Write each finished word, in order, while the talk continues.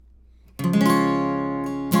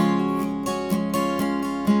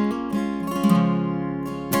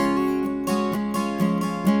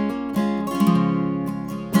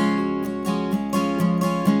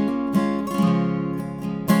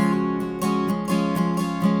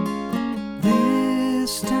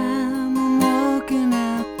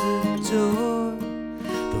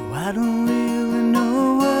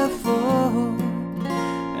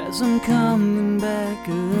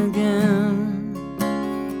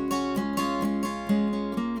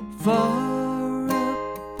Far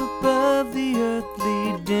up above the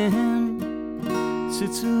earthly den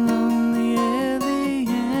sits a lonely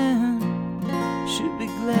alien. Should be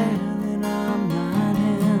glad that I'm not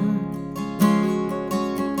him.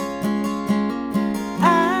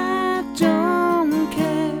 I don't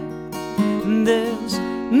care, there's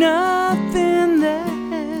nothing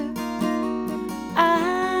there.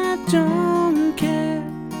 I don't care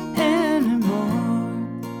anymore.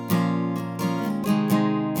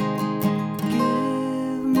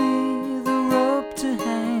 Give me the rope to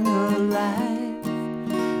hang alive.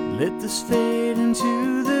 Let this fade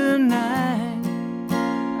into the night.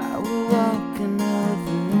 I will walk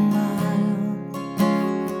another mile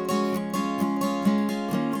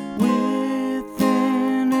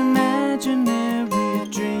within imaginary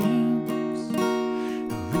dreams.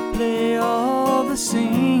 Replay all the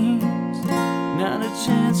scenes. Not a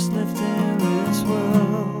chance left in this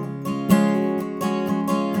world.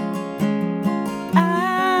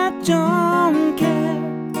 I don't care,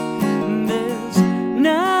 there's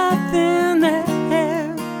nothing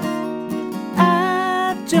there.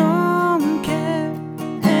 I don't care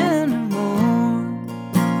anymore.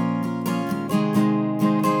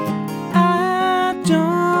 I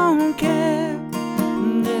don't care,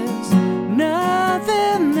 there's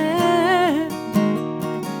nothing there.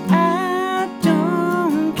 I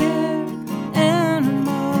don't care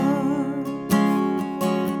anymore.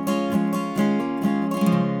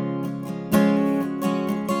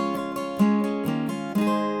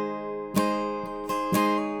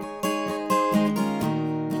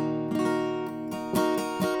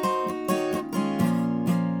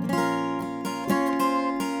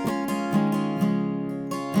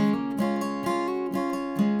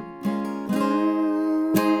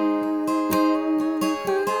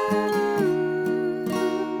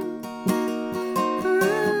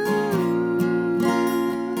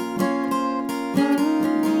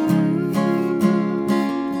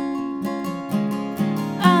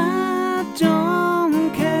 I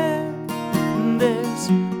don't care, there's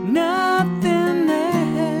nothing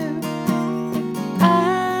there.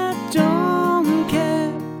 I don't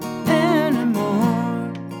care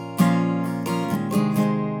anymore.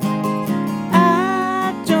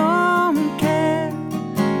 I don't care,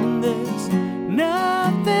 there's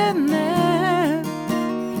nothing there.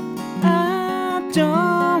 I don't